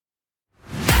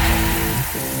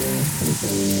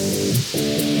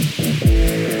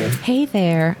Hey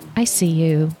there, I see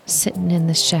you sitting in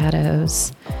the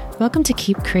shadows. Welcome to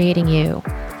Keep Creating You.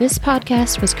 This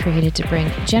podcast was created to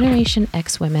bring Generation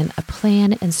X women a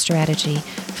plan and strategy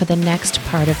for the next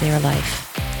part of their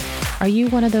life. Are you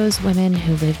one of those women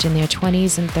who lived in their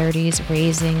 20s and 30s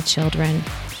raising children,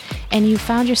 and you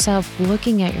found yourself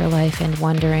looking at your life and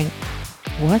wondering,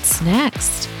 what's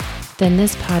next? Then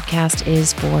this podcast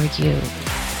is for you.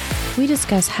 We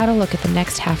discuss how to look at the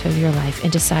next half of your life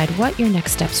and decide what your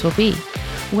next steps will be.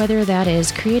 Whether that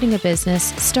is creating a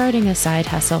business, starting a side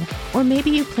hustle, or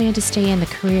maybe you plan to stay in the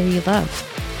career you love.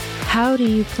 How do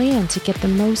you plan to get the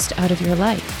most out of your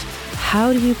life?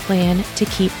 How do you plan to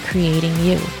keep creating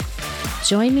you?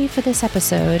 Join me for this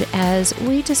episode as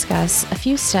we discuss a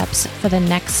few steps for the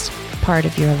next part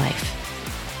of your life.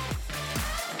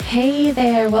 Hey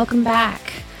there, welcome back.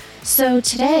 So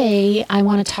today I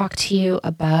want to talk to you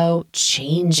about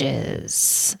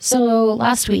changes. So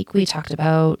last week we talked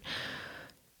about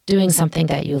doing something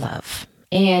that you love.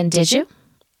 And did you?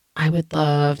 I would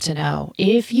love to know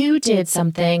if you did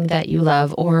something that you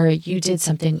love, or you did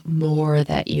something more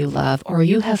that you love, or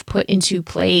you have put into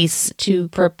place to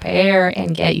prepare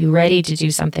and get you ready to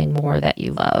do something more that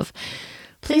you love.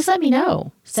 Please let me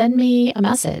know. Send me a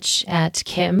message at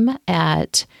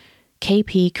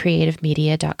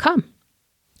kim@kpcreativemedia.com.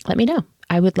 Let me know.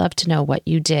 I would love to know what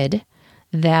you did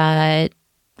that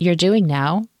you're doing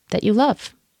now that you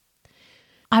love.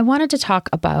 I wanted to talk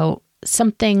about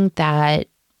something that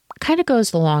kind of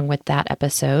goes along with that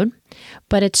episode,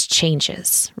 but it's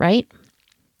changes, right?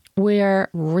 We're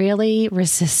really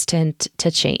resistant to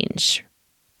change.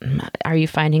 Are you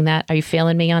finding that? Are you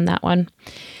feeling me on that one?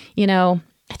 You know,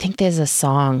 I think there's a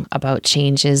song about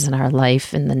changes in our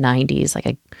life in the 90s, like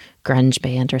a grunge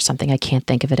band or something. I can't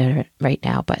think of it right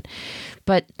now,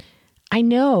 but I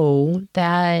know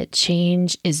that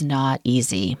change is not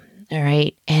easy. All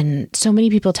right. And so many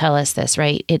people tell us this,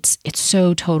 right? It's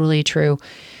so totally true.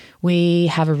 We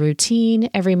have a routine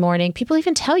every morning. People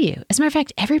even tell you, as a matter of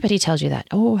fact, everybody tells you that,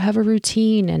 oh, have a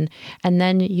routine. And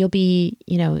then you'll be,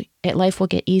 life will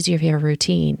get easier if you have a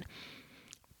routine.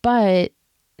 But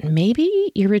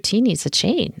maybe your routine needs a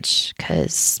change,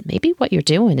 because maybe what you're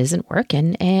doing isn't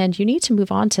working and you need to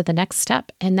move on to the next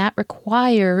step. And that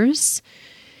requires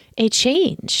a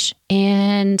change.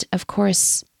 And of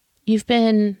course, you've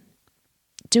been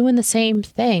doing the same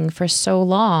thing for so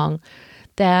long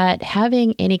that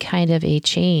having any kind of a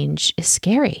change is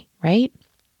scary, right?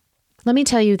 Let me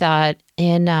tell you that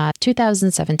in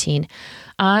 2017,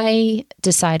 I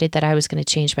decided that I was going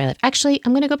to change my life. Actually,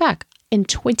 I'm going to go back. In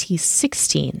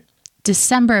 2016,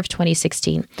 December of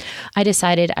 2016, I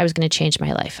decided I was going to change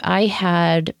my life. I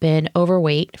had been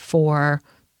overweight for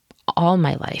all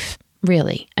my life,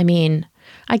 really. I mean,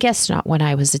 I guess not when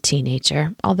I was a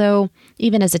teenager, although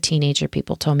even as a teenager,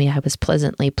 people told me I was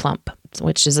pleasantly plump,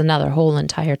 which is another whole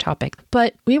entire topic.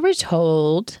 But we were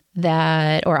told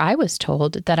that, or I was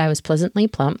told that I was pleasantly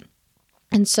plump.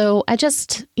 And so I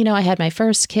just, I had my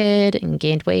first kid and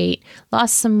gained weight,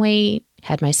 lost some weight,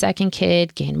 had my second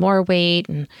kid, gained more weight,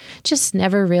 and just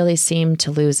never really seemed to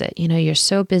lose it. You're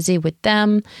so busy with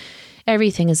them.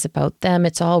 Everything is about them.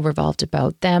 It's all revolved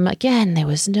about them. Again, there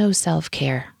was no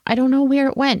self-care. I don't know where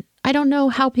it went. I don't know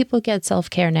how people get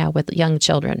self-care now with young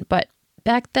children. But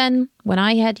back then, when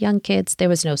I had young kids, there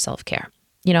was no self-care.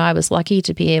 I was lucky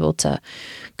to be able to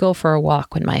go for a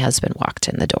walk when my husband walked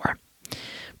in the door.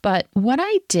 But what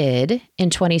I did in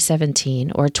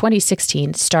 2017 or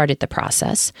 2016 started the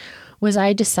process was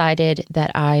I decided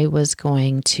that I was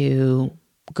going to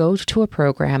go to a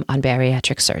program on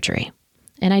bariatric surgery.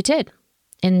 And I did.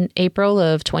 In April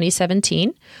of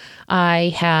 2017,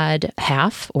 I had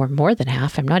half or more than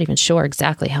half, I'm not even sure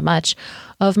exactly how much,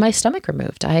 of my stomach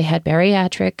removed. I had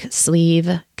bariatric sleeve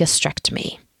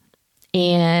gastrectomy.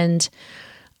 And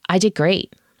I did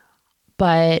great.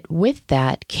 But with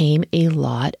that came a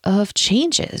lot of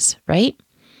changes, right?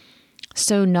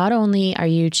 So not only are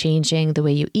you changing the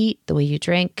way you eat, the way you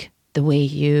drink, the way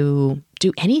you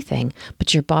do anything,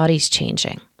 but your body's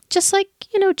changing. Just like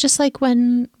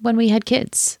when we had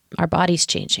kids, our body's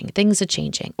changing, things are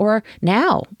changing. Or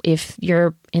now, if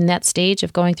you're in that stage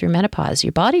of going through menopause,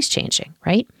 your body's changing,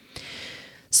 right?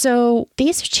 So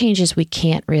these are changes we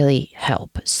can't really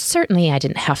help. Certainly, I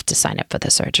didn't have to sign up for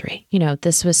the surgery.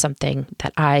 This was something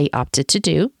that I opted to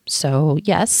do. So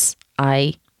yes,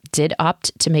 I did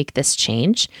opt to make this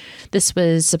change. This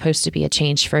was supposed to be a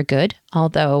change for good,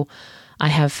 although I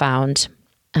have found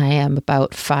I am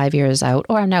about 5 years out,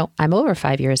 or no, I'm over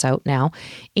 5 years out now,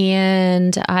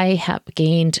 and I have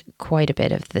gained quite a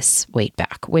bit of this weight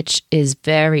back, which is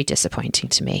very disappointing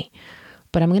to me.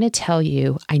 But I'm going to tell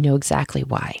you, I know exactly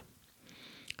why.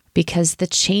 because the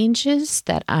changes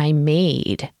that I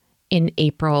made in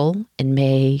April and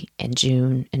May and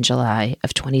June and July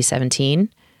of 2017,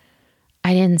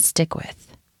 I didn't stick with.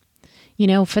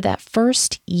 For that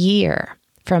first year,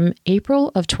 from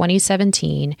April of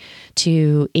 2017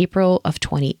 to April of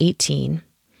 2018,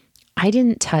 I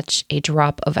didn't touch a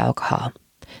drop of alcohol.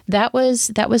 That was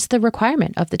the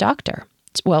requirement of the doctor.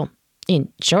 Well,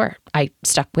 sure, I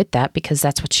stuck with that because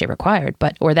that's what she required,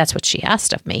 or that's what she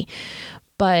asked of me.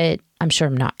 But I'm sure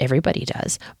not everybody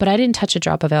does. But I didn't touch a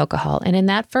drop of alcohol. And in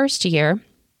that first year,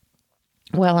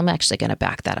 well, I'm actually going to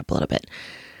back that up a little bit.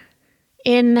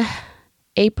 In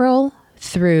April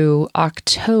through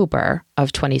October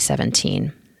of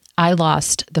 2017, I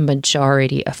lost the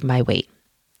majority of my weight.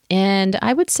 And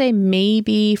I would say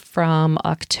maybe from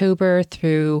October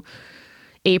through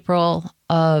April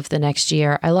of the next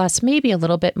year, I lost maybe a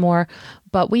little bit more,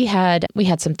 but we had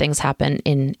some things happen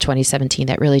in 2017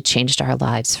 that really changed our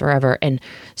lives forever. And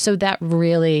so that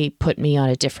really put me on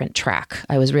a different track.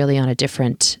 I was really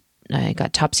I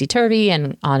got topsy-turvy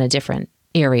and on a different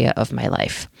area of my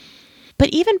life. But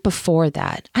even before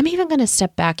that, I'm even going to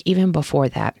step back even before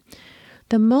that.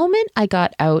 The moment I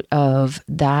got out of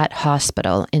that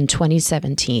hospital in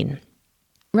 2017,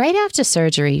 right after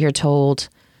surgery, you're told,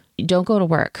 don't go to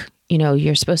work.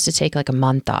 You're supposed to take like a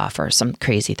month off or some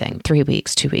crazy thing, 3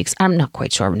 weeks, 2 weeks. I'm not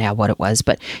quite sure now what it was,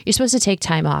 but you're supposed to take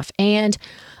time off. And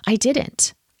I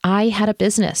didn't. I had a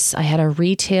business. I had a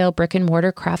retail brick and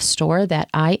mortar craft store that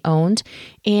I owned.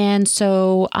 And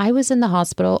so I was in the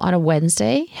hospital on a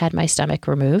Wednesday, had my stomach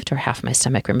removed or half my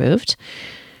stomach removed,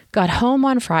 got home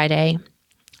on Friday,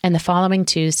 and the following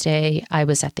Tuesday I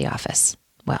was at the office.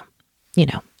 Well,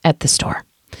 at the store.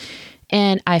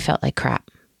 And I felt like crap.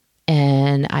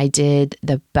 And I did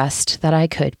the best that I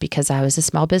could because I was a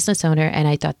small business owner and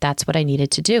I thought that's what I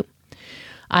needed to do.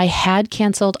 I had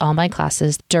canceled all my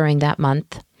classes during that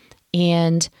month.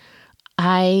 And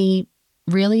I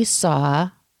really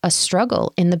saw a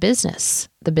struggle in the business.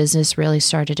 The business really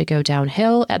started to go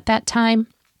downhill at that time.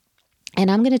 And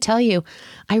I'm going to tell you,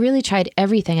 I really tried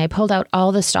everything. I pulled out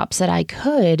all the stops that I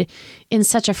could in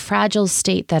such a fragile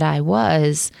state that I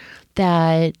was,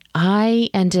 that I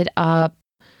ended up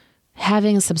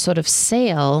having some sort of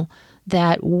sale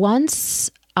that once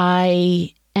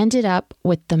I ended up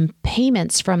with the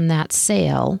payments from that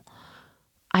sale,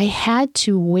 I had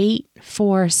to wait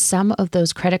for some of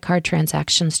those credit card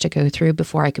transactions to go through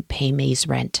before I could pay May's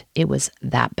rent. It was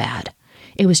that bad.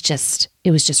 It was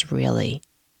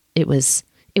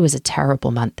a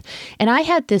terrible month. And I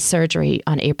had this surgery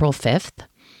on April 5th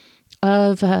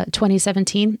of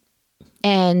 2017.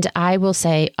 And I will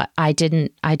say I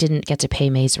didn't get to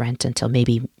pay May's rent until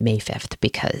maybe May 5th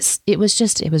because it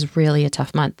was really a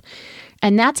tough month.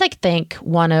 And that's, I think,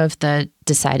 one of the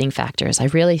deciding factors. I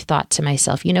really thought to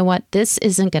myself, you know what, this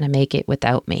isn't going to make it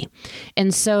without me.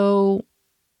 And so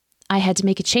I had to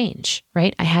make a change,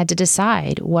 right? I had to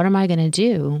decide, what am I going to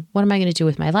do? What am I going to do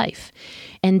with my life?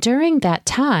 And during that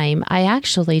time, I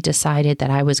actually decided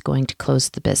that I was going to close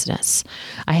the business.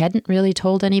 I hadn't really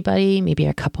told anybody, maybe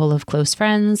a couple of close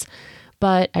friends,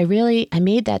 but I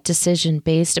made that decision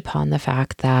based upon the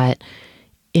fact that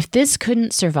if this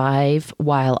couldn't survive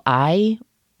while I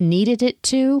needed it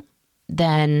to,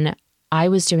 then I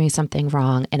was doing something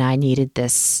wrong and I needed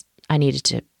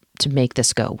to make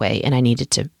this go away, and I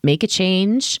needed to make a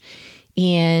change,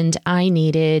 and I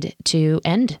needed to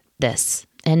end this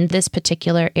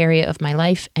particular area of my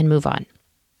life and move on.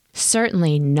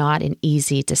 Certainly not an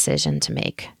easy decision to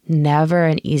make. Never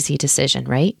an easy decision,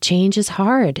 right? Change is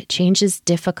hard. Change is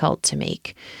difficult to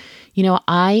make.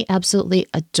 I absolutely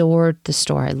adored the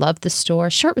store. I loved the store.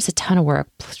 Sure, it was a ton of work.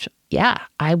 Yeah,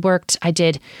 I was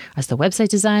the website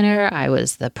designer, I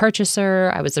was the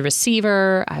purchaser, I was the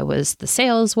receiver, I was the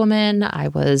saleswoman, I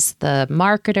was the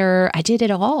marketer. I did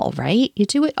it all, right? You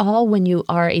do it all when you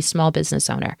are a small business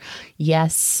owner.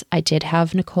 Yes, I did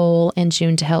have Nicole and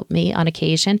June to help me on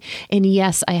occasion. And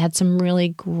yes, I had some really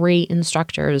great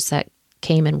instructors that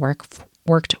came and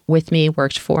worked with me,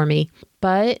 worked for me.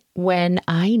 But when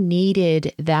I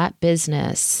needed that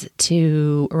business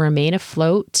to remain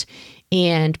afloat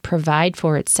and provide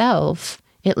for itself,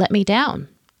 it let me down.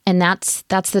 And that's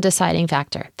the deciding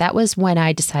factor. That was when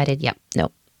I decided,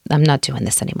 no, I'm not doing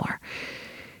this anymore.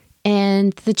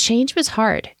 And the change was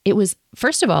hard.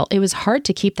 First of all, it was hard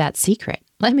to keep that secret.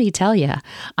 Let me tell you,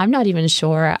 I'm not even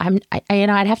sure. I'd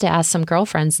have to ask some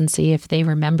girlfriends and see if they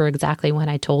remember exactly when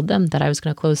I told them that I was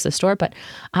going to close the store. But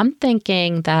I'm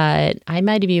thinking that I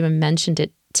might have even mentioned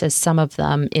it to some of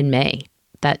them in May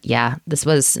that, this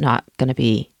wasn't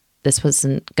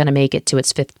going to make it to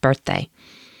its 5th birthday.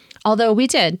 Although we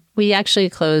did. We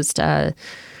actually closed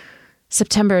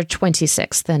September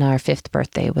 26th, and our 5th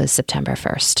birthday was September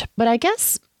 1st. But I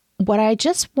guess what I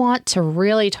just want to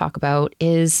really talk about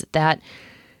is that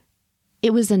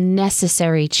it was a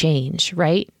necessary change,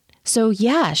 right? So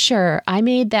yeah, sure, I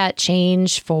made that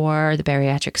change for the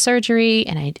bariatric surgery,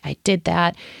 and I did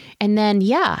that. And then,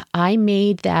 yeah, I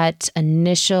made that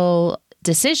initial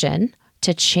decision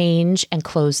to change and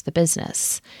close the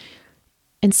business.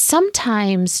 And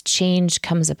sometimes change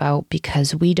comes about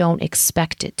because we don't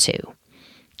expect it to.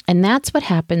 And that's what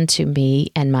happened to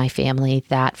me and my family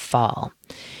that fall.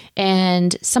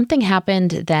 And something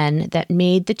happened then that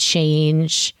made the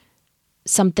change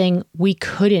something we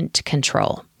couldn't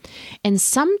control. And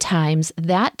sometimes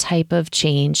that type of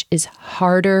change is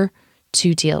harder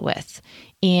to deal with.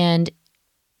 And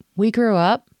we grew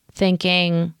up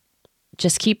thinking,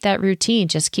 just keep that routine,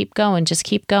 just keep going, just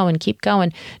keep going, keep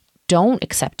going. Don't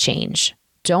accept change.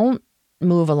 Don't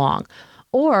move along.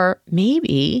 Or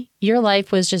maybe your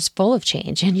life was just full of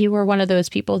change and you were one of those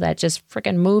people that just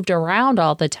freaking moved around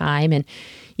all the time and,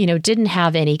 didn't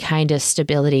have any kind of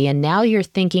stability. And now you're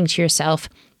thinking to yourself,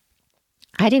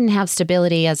 I didn't have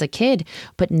stability as a kid,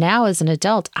 but now as an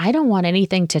adult, I don't want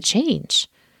anything to change.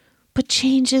 But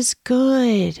change is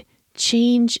good.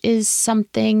 Change is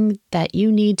something that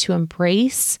you need to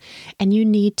embrace and you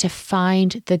need to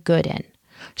find the good in.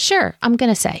 Sure, I'm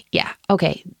going to say, yeah,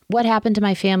 okay, what happened to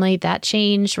my family, that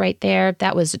change right there,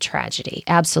 that was a tragedy.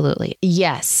 Absolutely.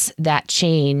 Yes, that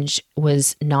change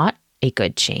was not a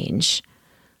good change,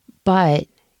 but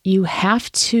you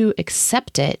have to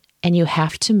accept it and you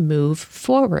have to move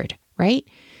forward, right?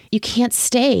 You can't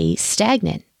stay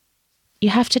stagnant. You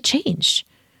have to change.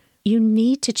 You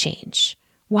need to change.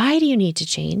 Why do you need to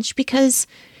change? Because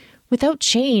without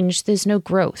change, there's no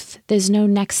growth. There's no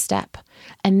next step.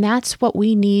 And that's what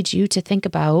we need you to think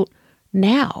about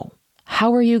now.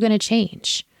 How are you going to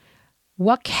change?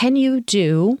 What can you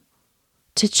do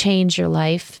to change your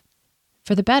life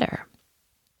for the better?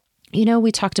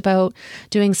 We talked about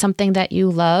doing something that you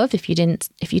love. If you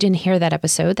didn't hear that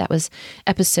episode, that was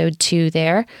episode 2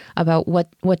 there about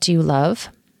what do you love?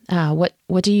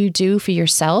 What do you do for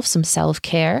yourself? Some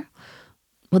self-care.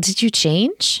 Well, did you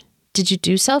change? Did you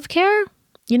do self-care?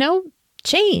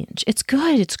 Change. It's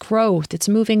good. It's growth. It's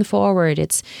moving forward.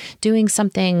 It's doing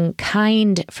something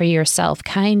kind for yourself,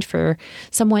 kind for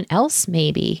someone else,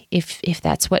 maybe, if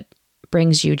that's what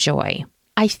brings you joy.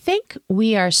 I think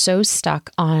we are so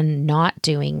stuck on not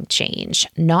doing change,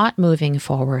 not moving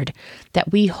forward,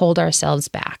 that we hold ourselves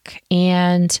back.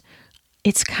 And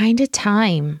it's kind of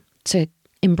time to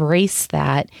embrace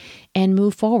that and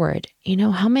move forward.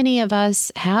 How many of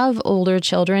us have older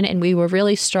children and we were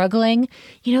really struggling?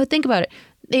 Think about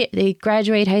it. They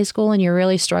graduate high school and you're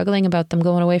really struggling about them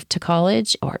going away to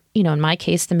college or, in my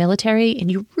case, the military, and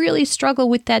you really struggle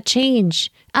with that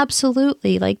change.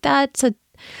 Absolutely. Like that's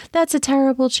a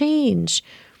terrible change.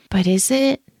 But is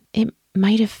it? It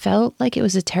might have felt like it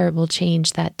was a terrible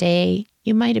change that day.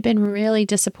 You might have been really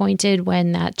disappointed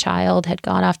when that child had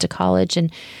gone off to college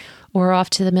or off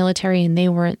to the military and they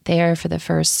weren't there for the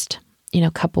first,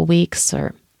 couple weeks,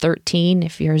 or 13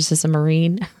 if yours is a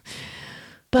Marine.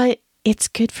 But it's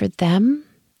good for them.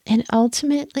 And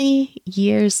ultimately,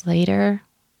 years later,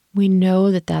 we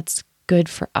know that that's good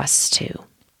for us too.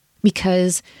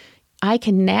 Because I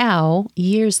can now,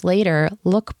 years later,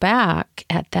 look back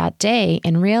at that day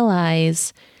and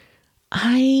realize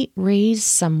I raised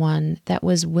someone that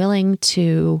was willing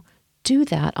to do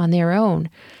that on their own.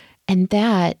 And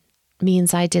that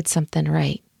means I did something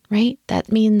right?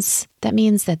 That means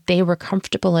that they were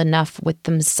comfortable enough with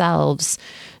themselves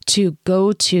to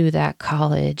go to that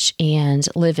college and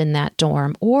live in that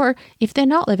dorm. Or if they're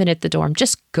not living at the dorm,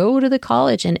 just go to the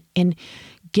college and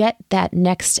get that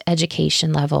next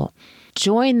education level.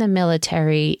 Join the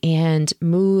military and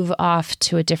move off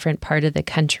to a different part of the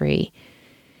country.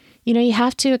 You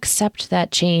have to accept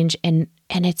that change, and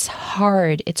it's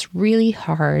hard. It's really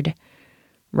hard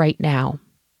right now.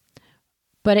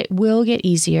 But it will get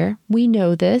easier. We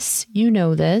know this. You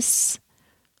know this.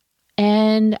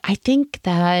 And I think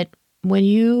that when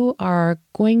you are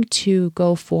going to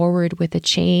go forward with a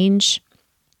change,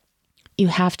 you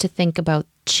have to think about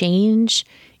change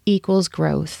equals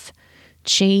growth.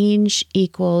 Change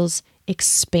equals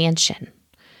expansion.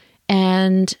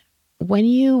 And when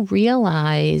you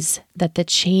realize that the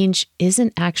change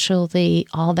isn't actually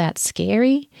all that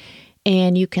scary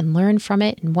and you can learn from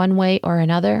it in one way or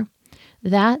another,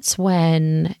 that's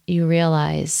when you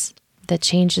realize that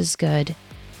change is good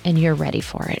and you're ready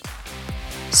for it.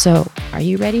 So, are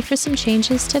you ready for some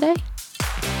changes today?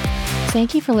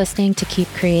 Thank you for listening to Keep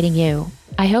Creating You.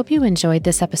 I hope you enjoyed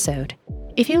this episode.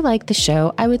 If you like the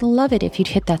show, I would love it if you'd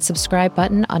hit that subscribe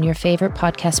button on your favorite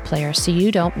podcast player so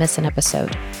you don't miss an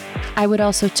episode. I would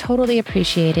also totally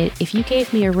appreciate it if you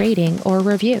gave me a rating or a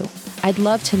review. I'd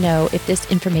love to know if this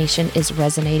information is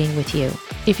resonating with you.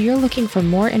 If you're looking for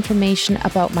more information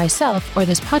about myself or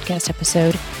this podcast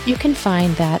episode, you can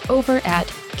find that over at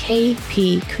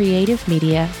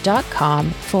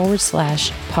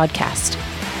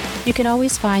kpcreativemedia.com/podcast. You can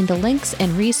always find the links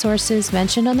and resources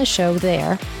mentioned on the show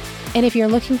there. And if you're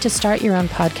looking to start your own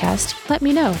podcast, let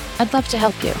me know. I'd love to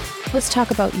help you. Let's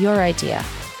talk about your idea.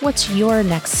 What's your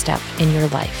next step in your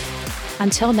life?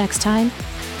 Until next time,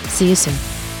 see you soon.